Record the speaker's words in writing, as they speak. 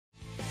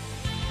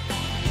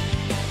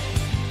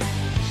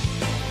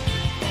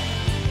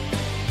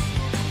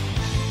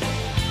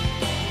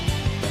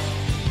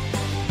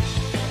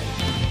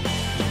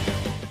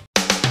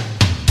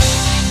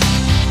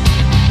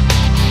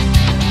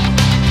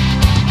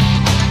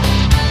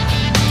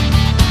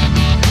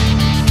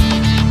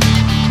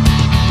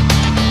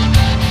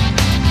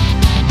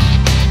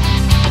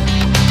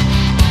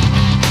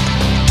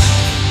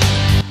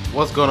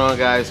What's going on,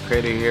 guys?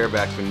 Creator here,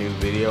 back for a new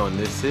video, and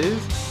this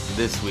is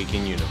This Week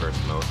in Universe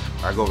Mode.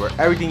 I go over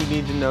everything you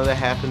need to know that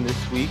happened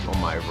this week on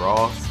my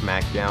Raw,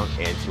 Smackdown,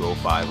 and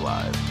 205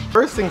 Live.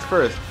 First things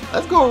first,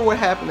 let's go over what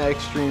happened at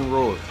Extreme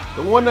Rules.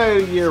 The one night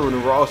of the year when the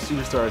Raw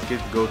superstars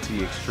get to go to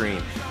the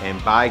Extreme,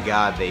 and by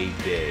God they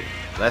did.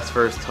 Let's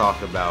first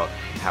talk about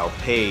how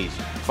Paige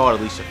fought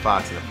Alicia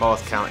Fox in a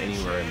Falls Count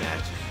Anywhere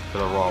match for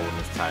the Raw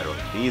Women's title.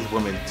 These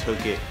women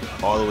took it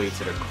all the way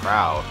to the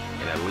crowd,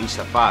 and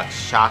Alicia Fox,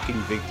 shocking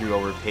victory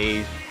over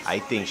Paige, I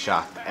think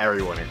shocked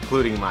everyone,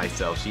 including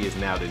myself. She is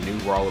now the new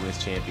Raw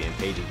Women's Champion.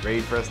 Paige is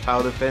ready for her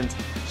title defense.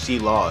 She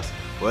lost.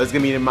 What's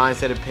going to be the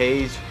mindset of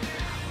Paige?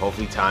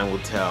 Hopefully time will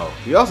tell.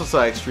 We also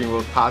saw Extreme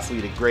Rules,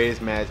 possibly the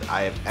greatest match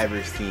I have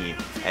ever seen,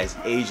 as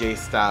AJ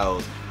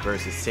Styles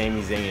versus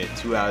Sami Zayn in a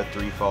 2 out of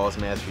 3 falls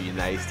match for the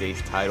United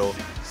States title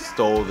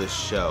stole the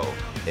show.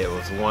 It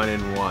was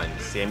 1-1.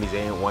 Sami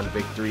Zayn 1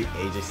 victory,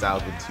 AJ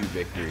Styles with 2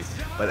 victories.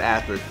 But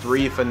after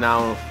 3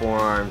 phenomenal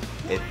forearms,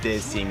 it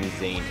did Sami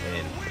Zayn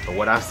in. But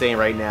what I'm saying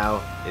right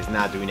now is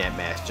not doing that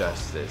match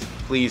justice.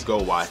 Please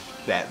go watch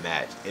that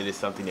match. It is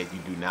something that you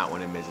do not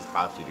want to miss. It's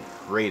possibly the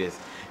greatest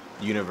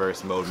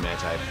Universe Mode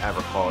match I've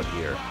ever called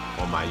here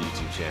on my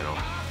YouTube channel.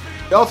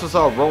 We also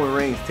saw Roman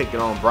Reigns taking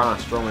on Braun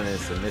Strowman in a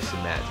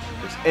submission match,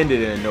 which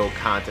ended in a no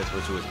contest,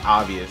 which was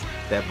obvious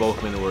that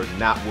both men were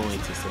not willing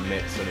to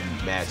submit, so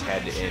the match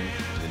had to end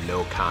in a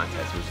no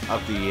contest, which was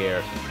up to the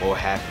air what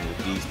happened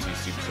with these two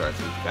superstars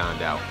we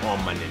found out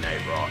on Monday Night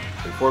Raw.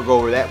 Before we go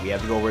over that, we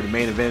have to go over the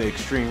main event of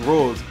Extreme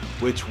Rules,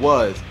 which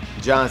was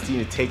John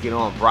Cena taking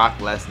on Brock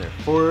Lesnar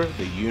for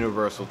the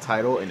Universal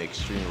title in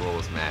Extreme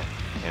Rules match.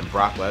 And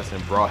Brock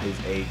Lesnar brought his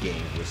A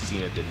game, which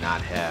Cena did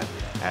not have.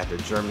 After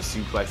German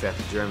suplex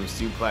after German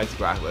suplex,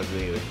 Brock Lesnar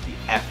hit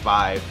the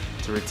F5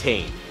 to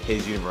retain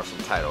his Universal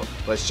title.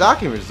 But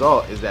shocking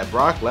result is that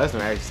Brock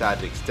Lesnar actually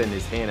decided to extend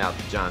his hand out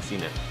to John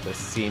Cena, but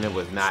Cena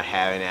was not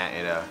having that,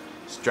 and a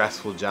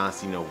stressful John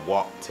Cena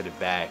walked to the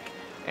back,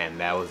 and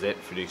that was it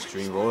for the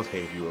Extreme Rules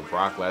pay-per-view, with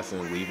Brock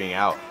Lesnar leaving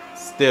out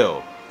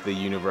still the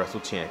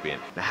Universal Champion.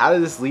 Now, how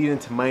did this lead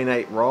into Monday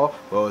Night Raw?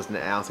 Well, it was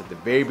announced at the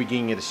very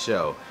beginning of the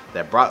show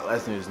that Brock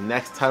Lesnar's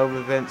next title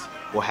events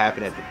will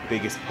happen at the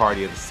biggest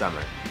party of the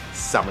summer,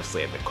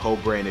 SummerSlam, the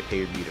co-branded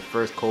pay-per-view, the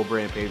first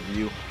co-branded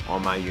pay-per-view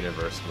on my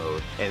Universe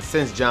Mode. And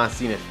since John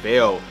Cena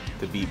failed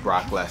to beat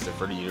Brock Lesnar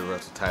for the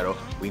Universal title,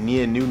 we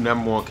need a new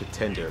 #1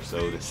 contender,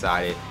 so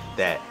decided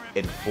that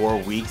in 4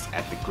 weeks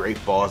at the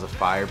Great Balls of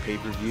Fire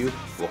pay-per-view,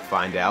 we'll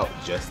find out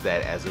just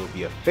that, as it will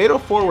be a fatal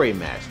 4-way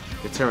match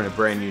to determine a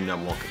brand new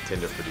 #1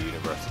 contender for the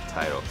Universal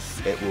title.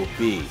 It will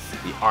be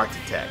the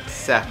Architect,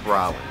 Seth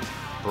Rollins,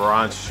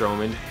 Braun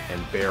Strowman,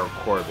 and Baron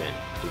Corbin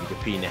who will be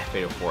competing in that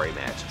fatal 4-way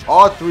match.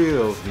 All 3 of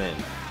those men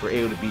were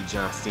able to beat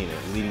John Cena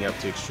leading up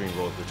to Extreme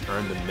Rules, which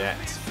earned them that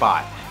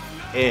spot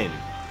in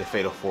the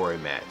fatal 4-way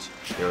match.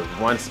 There was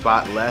 1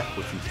 spot left,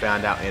 which we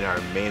found out in our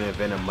main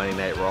event of Monday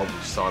Night Raw. We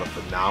saw the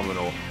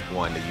phenomenal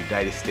one, the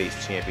United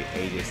States Champion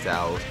AJ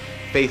Styles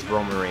faced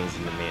Roman Reigns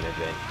in the main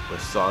event,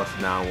 which saw the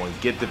phenomenal one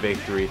get the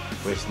victory,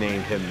 which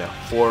named him the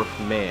 4th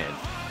man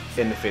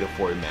in the fatal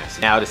 4-way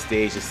match. Now the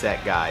stage is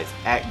set, guys.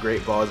 At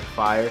Great Balls of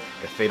Fire,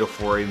 the fatal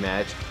 4-way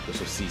match, which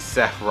will see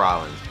Seth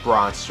Rollins,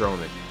 Braun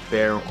Strowman,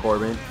 Baron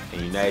Corbin,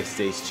 and United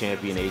States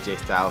Champion AJ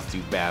Styles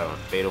do battle in a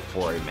fatal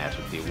 4-way match,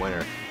 with the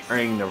winner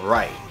earning the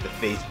right to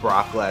face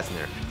Brock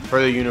Lesnar for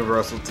the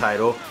Universal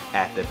title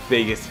at the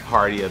biggest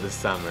party of the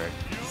summer,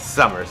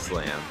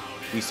 SummerSlam.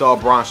 We saw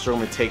Braun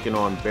Strowman taking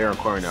on Baron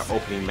Corbin in our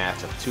opening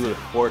match of 2 of the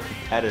 4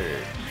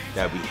 competitors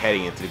that will be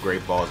heading into the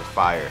Great Balls of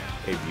Fire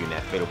pay-per-view in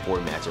that fatal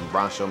 4-way match. And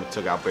Braun Strowman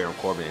took out Baron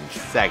Corbin in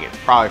seconds,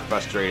 probably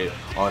frustrated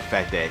on the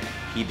fact that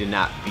he did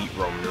not beat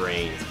Roman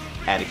Reigns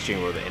at Extreme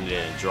Rules that ended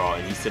in a draw,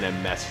 and he sent a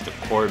message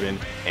to Corbin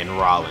and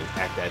Rollins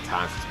at that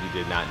time, since we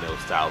did not know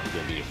Styles was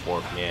going to be the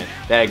 4th man.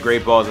 That at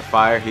Great Balls of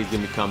Fire, he's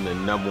going to become the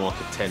 #1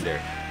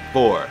 contender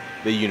for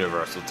the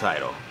Universal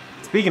title.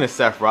 Speaking of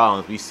Seth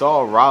Rollins, we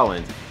saw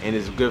Rollins and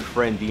his good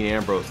friend Dean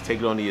Ambrose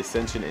take on the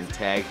Ascension in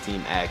tag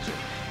team action,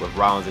 with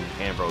Rollins and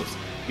Ambrose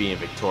being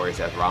victorious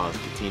as Rollins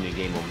continued to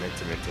gain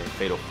momentum into a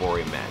fatal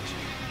 4-way match.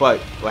 But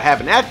what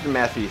happened after the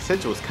match for the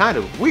Ascension was kind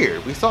of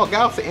weird. We saw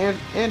Gallows and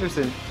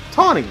Anderson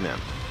taunting them.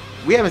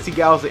 We haven't seen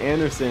Gallows and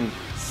Anderson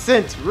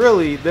since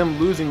really them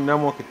losing the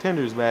 #1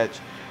 contenders match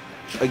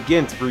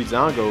against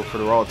Breezango for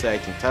the Raw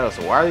Tag Team title.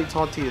 So why are they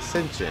taunting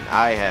Ascension?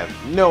 I have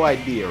no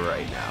idea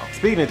right now.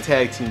 Speaking of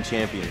Tag Team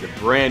Champions, the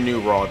brand new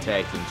Raw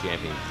Tag Team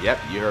Champions. Yep,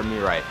 you heard me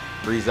right.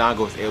 Breezango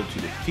was able to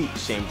defeat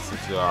Sheamus and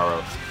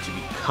Cesaro to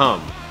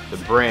become the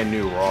brand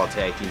new Raw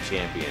Tag Team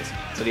Champions.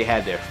 So they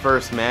had their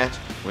first match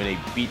when they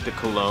beat the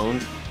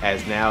Colognes,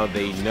 as now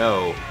they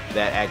know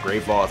that at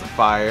Great Balls of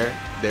Fire,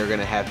 they're going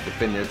to have to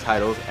defend their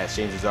titles, as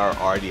Sheamus and Cesaro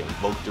already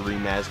invoked the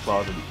rematch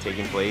clause that will be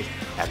taking place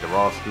at the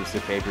Raw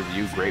exclusive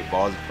pay-per-view Great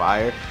Balls of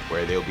Fire,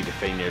 where they'll be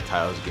defending their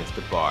titles against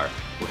the Bar.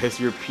 Will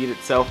history repeat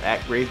itself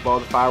at Great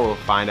Balls of Fire? We'll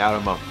find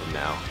out a month from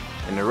now.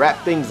 And to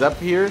wrap things up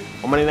here,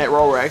 on Monday Night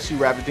Raw, we're actually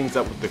wrapping things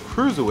up with the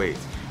Cruiserweights,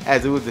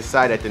 as it was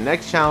decided that the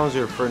next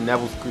challenger for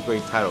Neville's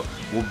Cruiserweight title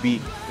will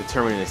be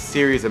determined in a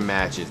series of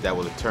matches that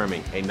will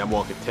determine a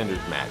 #1 contenders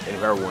match. And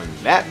whoever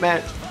wins that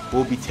match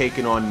will be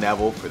taking on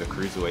Neville for the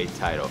Cruiserweight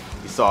title.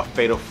 We saw a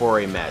Fatal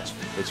 4-Way match,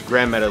 which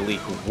Grand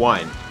Metalik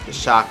won. The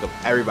shock of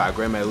everybody.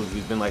 Grand Metalik,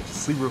 who's been like the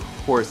sleeper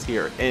horse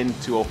here in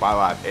 205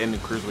 Live in the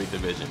Cruiserweight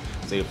division.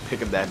 So he'll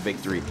pick up that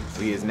victory.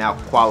 So he is now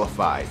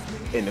qualified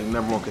in the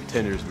 #1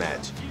 contenders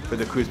match for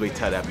the Cruiserweight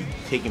title that will be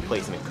taking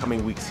place in the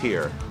coming weeks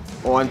here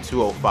on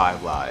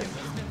 205 Live.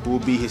 Who will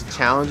be his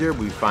challenger,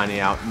 we'll be finding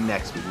out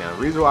next week. Now,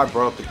 the reason why I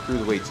brought up the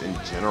Cruiserweights in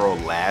general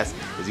last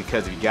is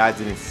because if you guys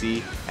didn't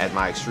see at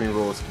my Extreme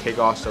Rules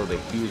kickoff show, the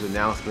huge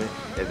announcement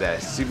is that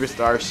a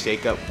superstar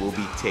shakeup will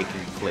be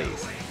taking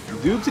place.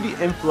 Due to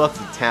the influx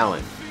of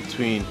talent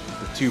between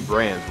the two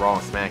brands, Raw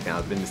and SmackDown,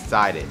 it's been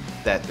decided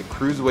that the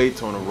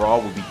Cruiserweights on Raw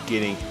will be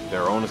getting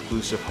their own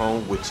exclusive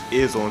home, which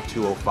is on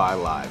 205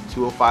 Live.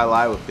 205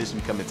 Live will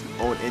officially become its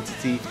own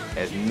entity,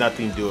 has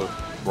nothing to do with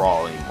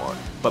Raw anymore.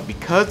 But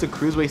because the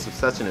Cruiserweights are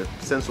such an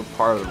essential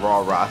part of the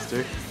Raw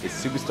roster, a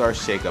superstar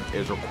shakeup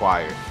is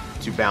required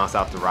to balance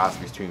out the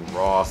roster between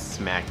Raw,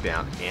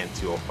 SmackDown, and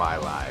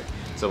 205 Live.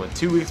 So in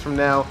 2 weeks from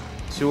now,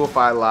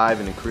 205 Live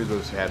and the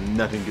Cruiserweights will have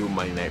nothing to do with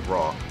Monday Night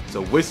Raw.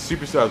 So which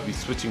superstars will be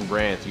switching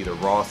brands to either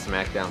Raw,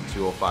 SmackDown,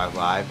 205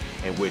 Live,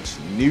 and which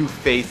new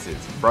faces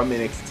from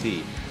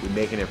NXT will be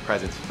making their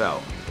presence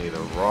felt in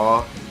either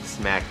Raw,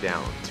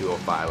 SmackDown,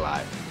 205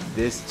 Live.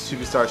 This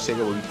superstar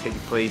shakeup will be taking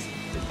place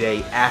the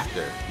day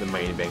after the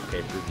Money in the Bank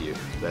pay-per-view.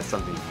 So that's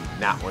something you do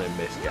not want to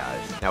miss, guys.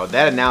 Now with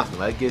that announcement,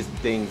 let's get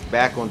things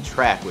back on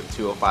track with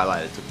 205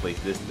 Live that took place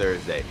this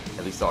Thursday.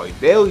 As we saw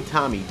Hideo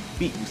Itami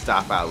beat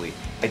Mustafa Ali.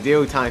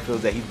 Hideo Itami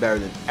feels that he's better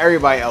than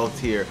everybody else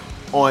here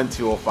on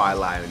 205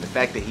 Live, and the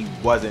fact that he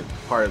wasn't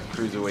part of the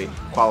Cruiserweight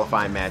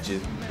qualifying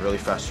matches really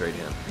frustrated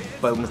him.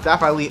 But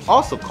Mustafa Ali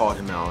also called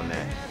him out on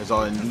that. As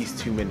all in these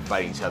two men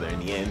fighting each other. In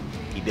the end,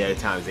 Hideo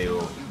Itami was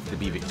able to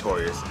be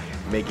victorious,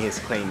 making his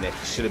claim that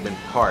he should have been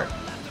part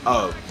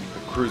of the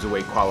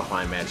Cruiserweight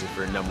qualifying matches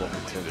for a #1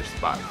 contender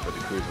spot for the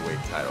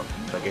Cruiserweight title.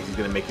 So I guess he's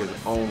going to make his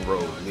own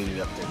road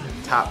leading up to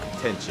the top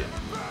contention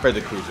for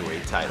the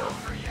Cruiserweight title.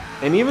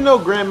 And even though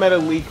Grand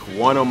Metalik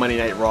won on Monday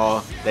Night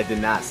Raw, that did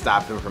not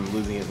stop him from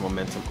losing his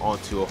momentum on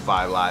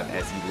 205 Live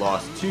as he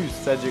lost to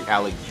Cedric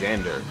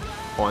Alexander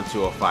on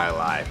 205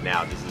 Live.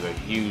 Now, this is a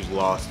huge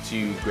loss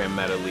to Grand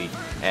Metalik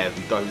as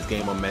we thought he was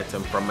gaining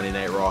momentum from Monday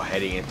Night Raw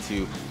heading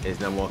into his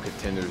 #1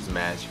 contenders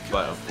match,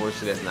 but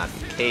unfortunately that's not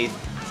the case.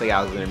 Cedric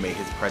Alexander made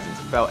his presence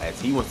felt as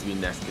he wants to be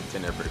the next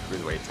contender for the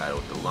Cruiserweight title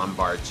with the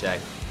lumbar check.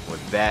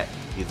 With that,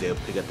 he's able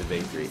to pick up the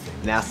victory.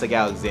 Now Cedric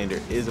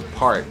Alexander is a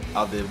part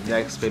of the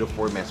next Fatal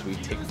 4 match will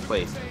be taking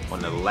place on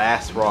the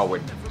last Raw where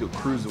the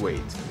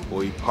Cruiserweights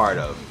will be part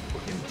of.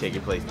 And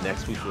taking place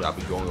next week, which I'll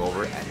be going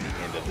over at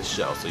the end of the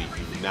show. So you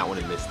do not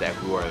want to miss that.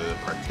 Who are the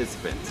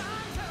participants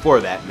for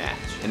that match?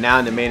 And now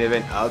in the main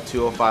event of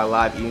 205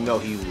 Live, even though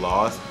he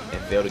lost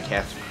and failed to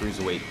capture the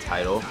Cruiserweight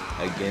title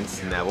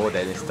against Neville,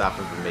 that didn't stop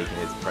him from making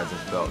his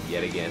presence felt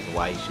yet again. Is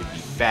why he should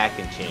be back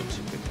in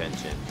championship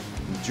contention.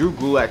 Drew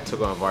Gulak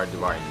took on Var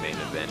Daivari in the main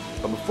event.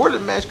 But before the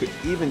match could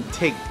even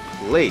take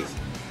place,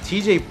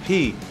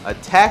 TJP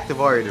attacked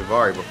Var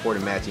Daivari before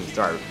the match even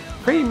started,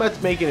 pretty much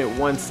making it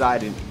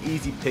one-sided and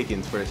easy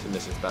pickings for the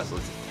submission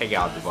specialist to take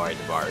out Var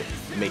Daivari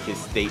to make his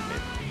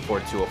statement for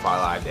 205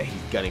 Live that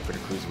he's gunning for the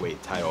Cruiserweight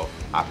title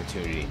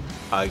opportunity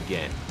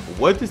again.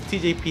 What does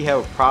TJP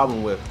have a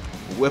problem with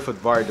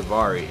Var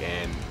Daivari,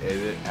 and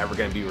is it ever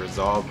going to be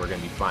resolved? We're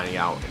going to be finding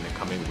out in the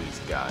coming weeks,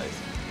 guys.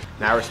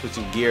 Now we're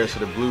switching gears to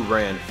the blue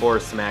brand for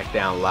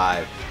SmackDown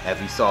Live as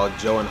we saw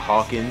Joe and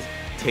Hawkins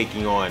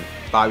taking on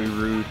Bobby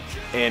Roode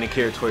and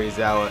Akira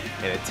Tozawa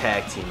in a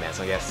tag team match.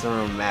 So we got a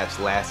similar match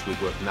last week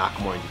with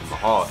Nakamura and Jinder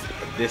Mahal,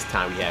 but this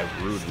time we have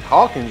Roode and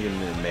Hawkins in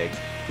the mix.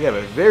 We have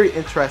a very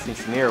interesting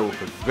scenario with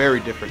a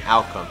very different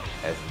outcome,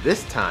 as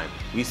this time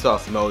we saw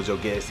Samoa Joe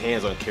get his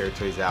hands on Akira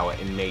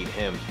Tozawa and made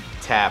him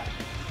tap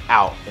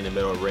out in the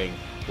middle of the ring,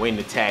 winning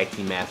the tag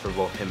team match for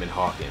both him and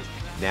Hawkins.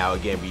 Now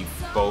again, we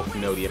both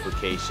know the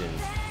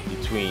implications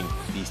between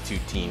these two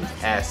teams,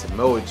 as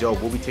Samoa Joe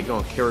will be taking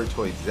on Akira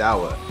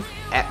Tozawa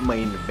at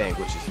Money in the Bank,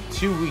 which is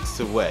 2 weeks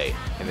away,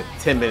 in a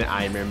 10-minute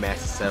Iron Man match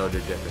to settle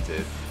their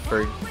differences.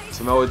 For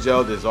Samoa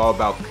Joe, this is all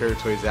about Akira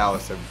Tozawa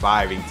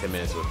surviving 10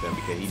 minutes with him,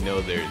 because he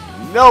knows there's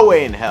no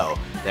way in hell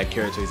that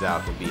Akira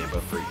Tozawa can beat him.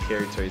 But for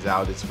Akira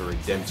Tozawa, this is for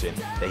redemption,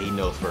 that he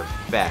knows for a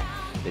fact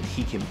that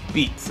he can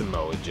beat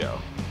Samoa Joe.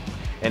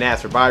 And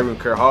as for Bobby Roode and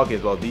Kurt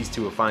Hawkins, well, these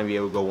two will finally be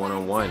able to go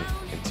one-on-one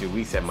in 2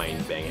 weeks at Money in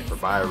the Bank. And for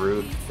Bobby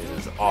Roode,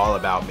 this is all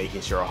about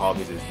making sure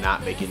Hawkins is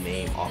not making a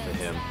name off of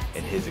him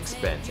at his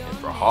expense. And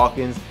for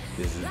Hawkins,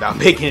 this is about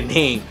making a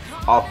name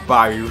off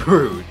Bobby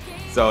Roode.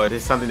 So it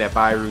is something that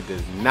Bobby Roode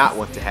does not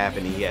want to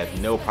happen. He has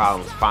no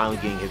problems finally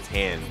getting his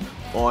hands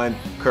on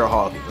Kurt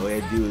Hawkins. All he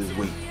had to do is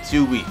wait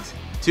 2 weeks.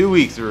 2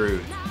 weeks,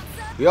 Roode.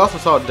 We also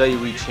saw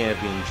WWE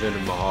Champion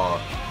Jinder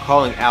Mahal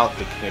calling out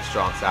the King of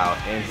Strong Style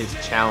and his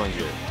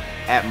challenger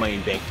at Money in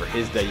the Bank for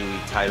his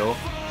WWE title,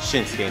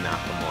 Shinsuke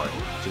Nakamura.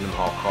 Jinder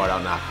Mahal called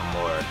out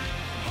Nakamura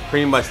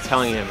pretty much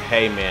telling him,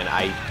 hey man,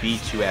 I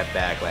beat you at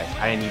Backlash.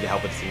 I didn't need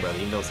help with Singh Brothers.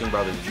 Even though Singh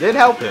Brothers did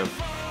help him,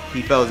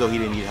 he felt as though he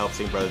didn't need help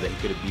Singh Brothers, that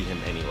he could have beat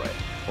him anyway.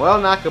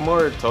 Well,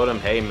 Nakamura told him,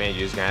 hey man,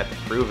 you're just going to have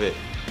to prove it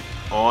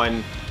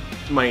on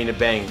Money in the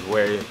Bank,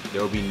 where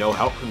there will be no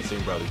help from the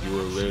Singh Brothers. You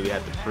will literally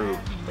have to prove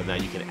whether or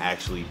not you can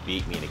actually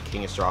beat me. And the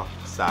King of Straw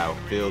Style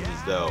feels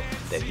as though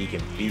that he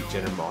can beat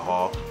Jinder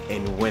Mahal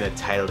and win a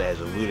title that has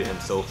eluded him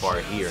so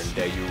far here in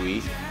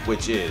WWE,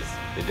 which is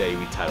the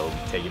WWE title will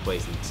be taking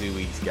place in 2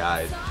 weeks,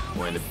 guys.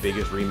 One of the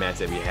biggest rematches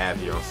that we have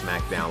here on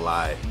Smackdown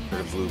Live for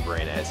the Blue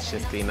Brand, as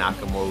Shinsuke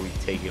Nakamura will be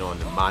taking on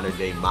the modern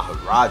day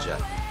Maharaja,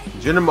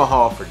 Jinder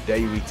Mahal, for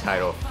WWE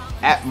title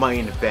at Money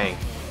in the Bank,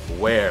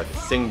 where the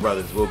Singh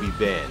Brothers will be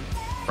banned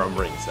from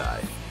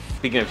ringside.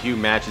 Speaking of huge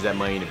matches at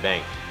Money in the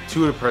Bank,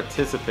 2 of the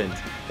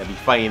participants that be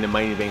fighting in the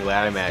Money in the Bank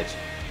ladder match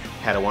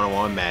had a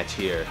one-on-one match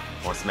here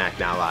on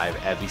Smackdown Live,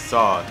 as we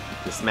saw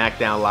the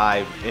Smackdown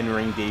Live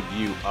in-ring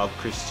debut of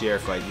Chris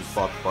Jericho as he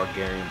fought the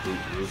Bulgarian Brute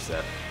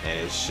Rusev, and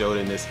it showed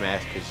in this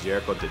match Chris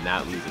Jericho did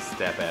not lose a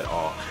step at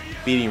all,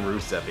 beating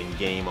Rusev and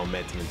gaining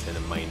momentum into the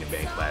Money in the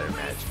Bank ladder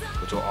match,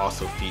 which will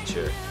also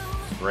feature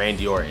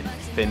Randy Orton,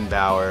 Finn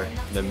Balor,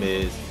 The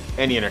Miz,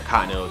 and the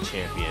Intercontinental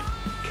Champion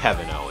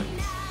Kevin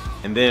Owens.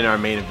 And then our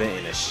main event,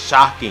 in a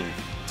shocking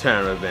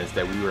turn of events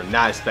that we were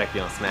not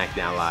expecting on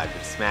SmackDown Live, the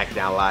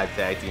SmackDown Live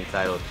Tag Team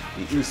titles,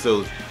 the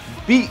Usos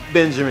beat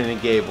Benjamin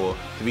and Gable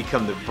to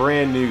become the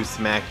brand new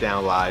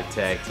SmackDown Live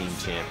Tag Team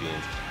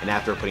Champions. And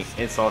after putting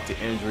insult to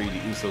injury, the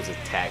Usos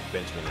attacked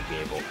Benjamin and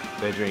Gable.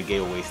 Benjamin and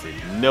Gable wasted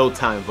no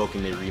time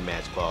invoking their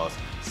rematch clause.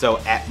 So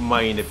at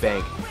Money in the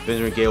Bank,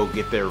 Benjamin and Gable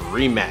get their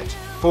rematch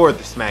for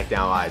the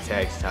SmackDown Live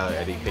Tag Team title,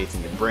 as they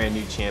facing the brand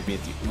new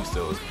champions, the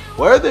Usos.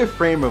 What are their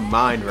frame of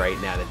mind right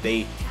now that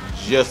they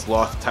just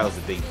lost the titles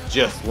that they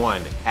just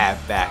won at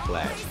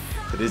Backlash?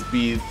 Could this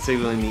be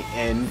signaling the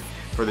end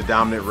for the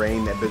dominant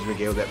reign that Benjamin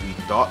Gable that we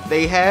thought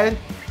they had?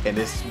 And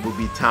this will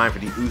be time for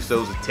the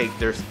Usos to take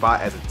their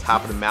spot as the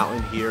top of the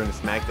mountain here in the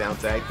SmackDown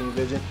Tag Team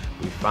division.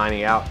 We'll be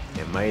finding out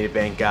in Money in the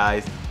Bank,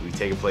 guys. Will be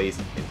taking place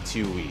in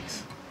 2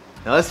 weeks.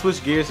 Now let's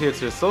switch gears here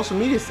to the social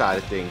media side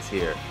of things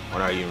here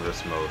on our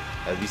Universe Mode,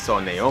 as we saw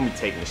Naomi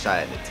taking a shot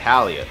at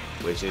Natalya,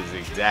 which is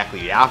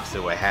exactly the opposite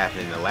of what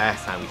happened the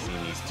last time we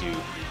seen these two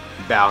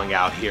bowing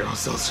out here on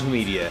social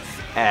media,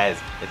 as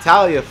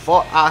Natalya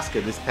fought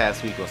Asuka this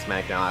past week on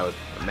SmackDown. It was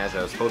a match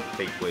that was supposed to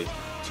take place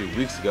 2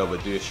 weeks ago,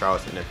 but due to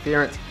Charlotte's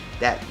interference,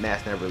 that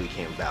match never really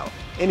came about.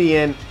 In the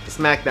end, the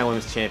SmackDown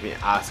Women's Champion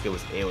Asuka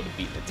was able to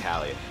beat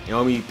Natalya.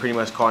 Naomi pretty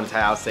much called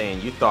Natalya out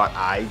saying, you thought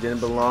I didn't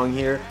belong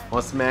here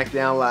on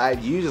SmackDown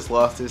Live? You just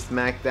lost to the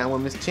SmackDown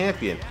Women's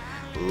Champion.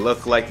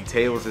 Look like the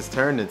tables has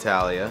turned,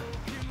 Natalya.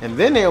 And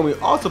then Naomi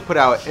also put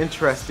out an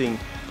interesting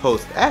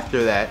post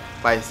after that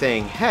by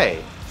saying,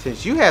 hey,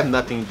 since you have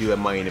nothing to do at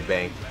Money in the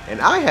Bank and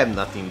I have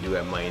nothing to do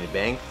at Money in the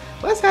Bank,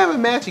 let's have a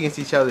match against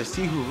each other to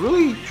see who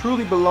really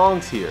truly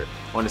belongs here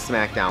on the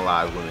SmackDown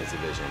Live Women's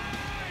Division.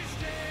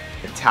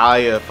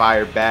 Natalya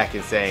fired back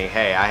and saying,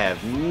 hey, I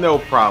have no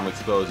problem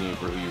exposing you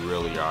for who you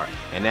really are.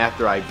 And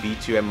after I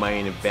beat you at Money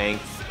in the Bank,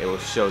 it will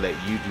show that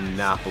you do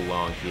not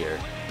belong here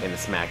in the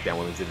SmackDown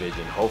Women's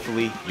Division.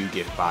 Hopefully, you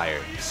get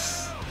fired.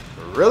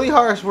 Really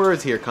harsh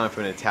words here coming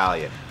from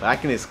Natalya, but I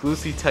can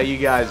exclusively tell you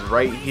guys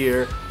right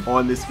here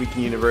on This Week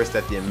in Universe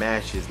that the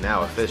match is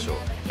now official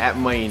at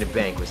Money in the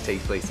Bank, which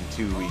takes place in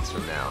 2 weeks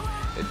from now.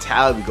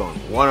 Natalya will be going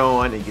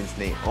one-on-one against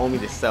Naomi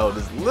to settle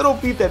this little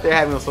beef that they're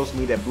having on social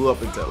media that blew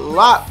up into a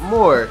lot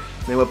more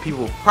than what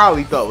people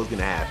probably thought was going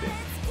to happen.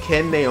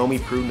 Can Naomi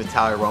prove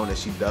Natalya wrong that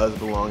she does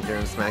belong here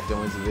in the SmackDown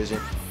Women's Division,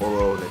 or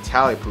will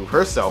Natalya prove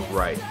herself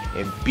right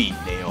and beat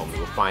Naomi?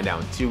 We'll find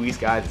out in 2 weeks,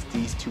 guys, as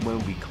these two women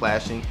will be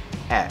clashing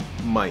at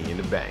Money in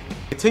the Bank.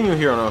 Continuing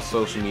here on our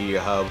social media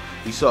hub,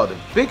 we saw the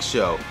Big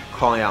Show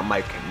calling out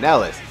Mike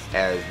Kanellis.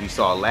 As we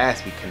saw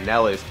last week,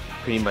 Kanellis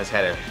pretty much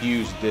had a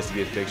huge diss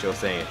against Big Show,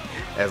 saying,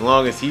 as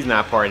long as he's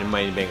not part of the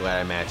Money in the Bank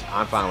ladder match,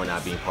 I'm fine with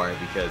not being part of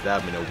it, because that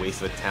would have been a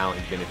waste of talent.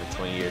 He's been in for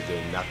 20 years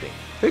doing nothing.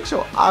 Big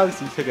Show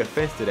obviously took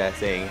offense to that,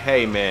 saying,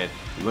 hey man,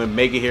 you want to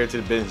make it here to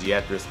the business, you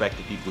have to respect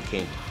the people who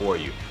came before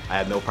you. I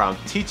have no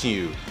problem teaching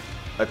you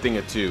a thing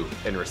or two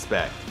in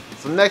respect.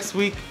 So next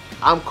week,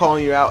 I'm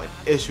calling you out and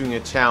issuing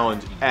a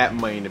challenge at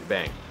Money in the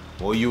Bank.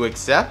 Will you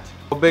accept?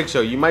 Well, Big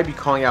Show, you might be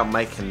calling out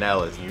Mike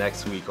Kanellis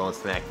next week on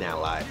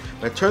SmackDown Live.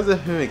 But in terms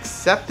of him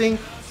accepting,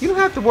 you don't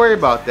have to worry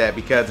about that,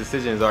 because the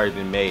decision has already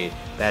been made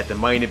that the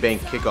Money in the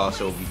Bank kickoff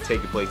show will be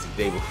taking place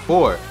the day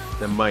before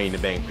the Money in the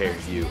Bank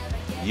pay-per-view.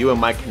 You and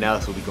Mike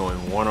Kanellis will be going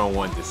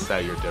one-on-one to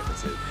settle your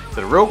differences.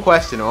 So the real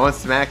question on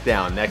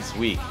SmackDown next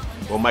week,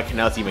 will Mike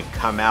Kanellis even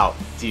come out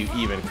to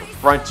even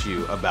confront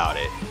you about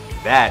it?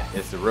 That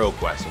is the real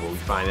question. We'll be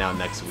finding out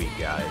next week,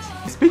 guys.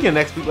 Speaking of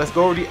next week, let's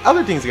go over the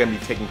other things that are going to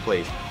be taking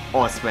place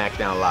on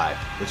SmackDown Live,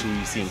 which we'll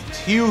be seeing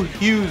 2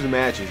 huge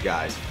matches,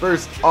 guys.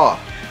 First off,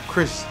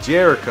 Chris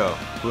Jericho,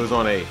 who is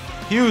on a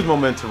huge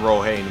momentum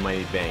roll heading to Money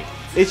in the Bank,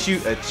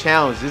 issued a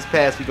challenge this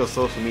past week on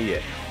social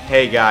media.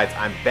 Hey guys,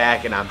 I'm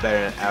back and I'm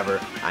better than ever.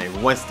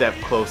 I'm one step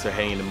closer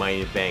heading to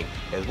Money in the Bank.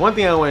 There's one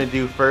thing I want to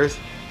do first,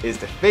 is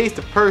to face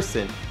the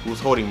person who's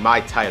holding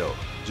my title.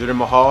 Jinder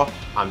Mahal,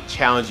 I'm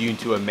challenging you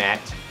to a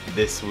match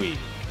this week.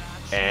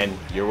 And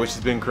your wish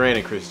has been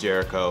granted, Chris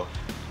Jericho.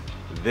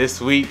 This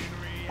week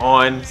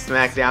on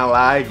SmackDown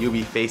Live, you'll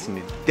be facing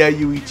the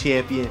WWE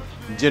Champion,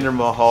 Jinder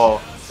Mahal,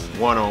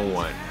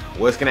 one-on-one.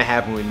 What's going to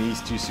happen when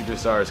these two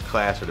superstars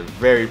clash for the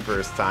very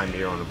first time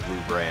here on the Blue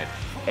brand?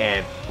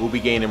 And we'll be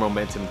gaining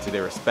momentum to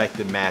their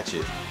respective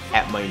matches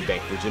at Money in the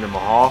Bank. For Jinder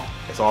Mahal,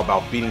 it's all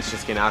about beating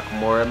Shinsuke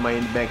Nakamura at Money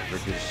in the Bank. For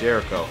Chris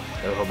Jericho,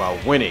 it's all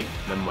about winning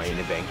the Money in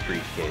the Bank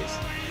briefcase.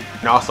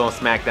 And also on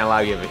SmackDown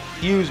Live, we have a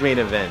huge main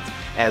event,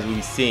 as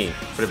we've seen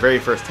for the very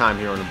first time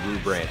here on the Blue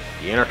brand.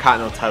 The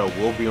Intercontinental title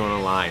will be on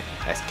the line,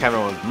 as Kevin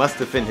Owens must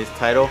defend his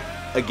title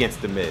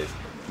against The Miz.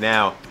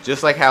 Now,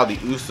 just like how the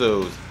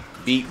Usos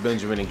beat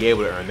Benjamin and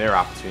Gable to earn their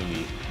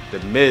opportunity, The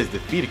Miz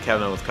defeated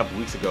Kevin Owens a couple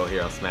weeks ago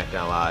here on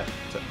SmackDown Live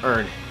to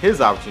earn his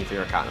opportunity for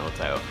the Intercontinental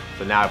title.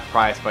 So now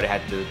Prize Fighter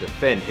had to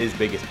defend his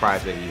biggest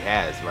prize that he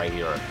has right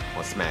here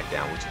on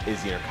SmackDown, which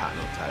is the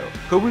Intercontinental title.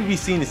 Could we be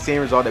seeing the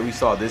same result that we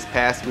saw this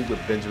past week with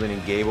Benjamin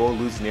and Gable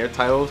losing their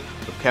titles,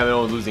 with Kevin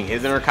Owens losing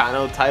his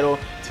Intercontinental title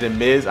to The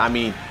Miz? I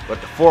mean,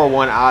 with the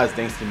 4-1 odds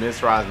thanks to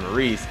Miz Raz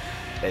Maurice,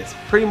 it's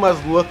pretty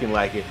much looking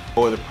like it.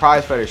 Or the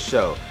Prize Fighter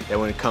show that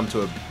when it comes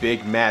to a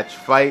big match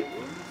fight,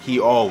 he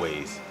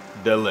always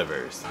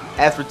delivers.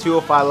 As for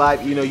 205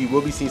 Live, you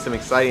will be seeing some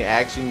exciting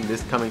action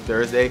this coming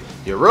Thursday.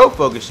 Your real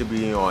focus should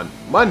be on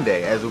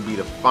Monday, as it will be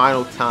the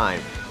final time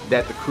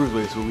that the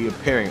Cruiserweights will be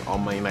appearing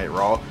on Monday Night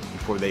Raw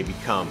before they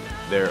become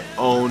their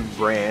own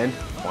brand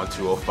on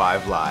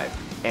 205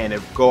 Live. And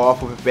to go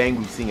off with a bang,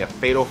 we've seen a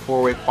fatal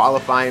 4-way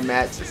qualifying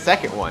match, the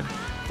second one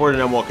for the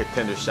 #1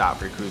 contender shot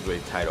for the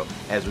Cruiserweight title,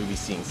 as we'll be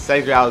seeing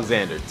Cedric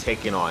Alexander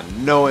taking on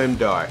Noam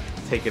Dar,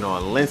 taking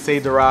on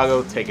Lince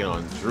Dorado, taking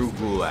on Drew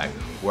Gulak.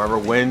 Whoever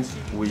wins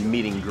will be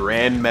meeting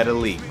Grand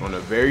Metalik on the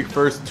very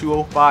first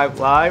 205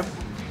 Live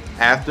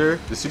after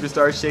the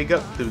Superstars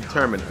shake-up to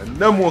determine a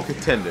 #1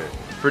 contender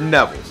for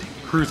Neville's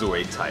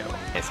Cruiserweight title.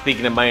 And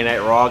speaking of Monday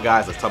Night Raw,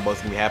 guys, let's talk about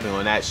what's going to be happening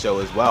on that show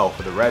as well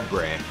for the Red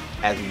brand,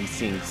 as we'll be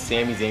seeing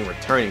Sami Zayn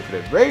returning for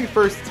the very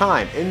first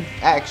time in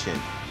action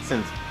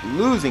since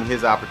losing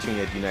his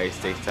opportunity at the United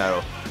States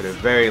title for the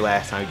very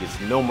last time. He gets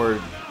no more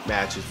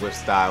matches with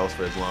Styles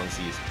for as long as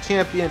he is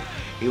champion.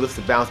 He looks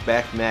to bounce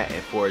back from that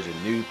and forge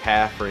a new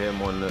path for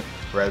him on the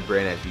Red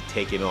brand as we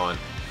taking on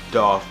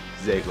Dolph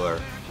Ziggler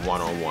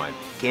one-on-one.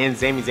 Can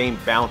Sami Zayn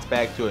bounce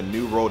back to a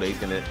new role that he's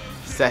going to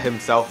set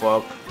himself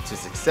up to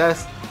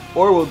success,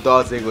 or will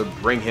Dolph Ziggler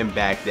bring him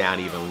back down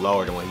even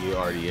lower than what he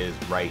already is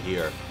right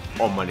here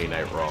on Monday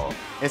Night Raw?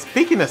 And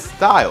speaking of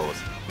Styles,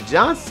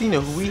 John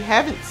Cena, who we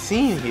haven't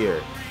seen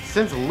here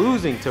since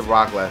losing to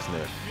Brock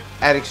Lesnar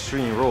at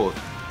Extreme Rules,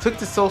 took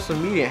to social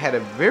media and had a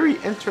very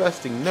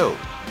interesting note.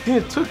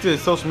 Cena took to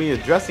social media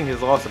addressing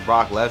his loss to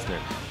Brock Lesnar,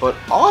 but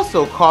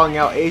also calling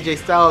out AJ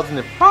Styles in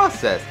the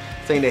process,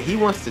 saying that he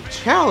wants to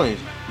challenge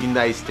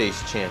United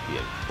States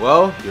Champion.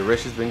 Well, your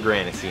wish has been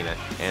granted, Cena,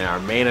 and our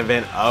main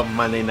event of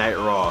Monday Night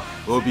Raw,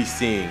 we'll be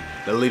seeing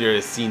the leader of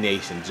the C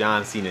Nation,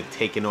 John Cena,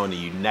 taking on the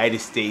United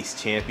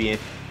States Champion,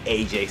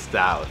 AJ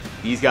Styles.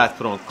 These guys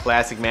put on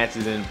classic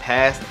matches in the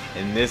past,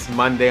 and this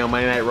Monday on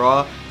Monday Night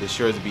Raw is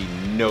sure to be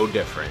no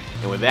different.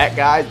 And with that,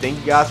 guys, thank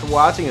you guys for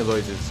watching. As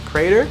always, this is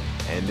Crater,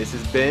 and this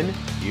has been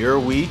your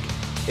week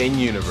in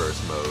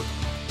Universe Mode.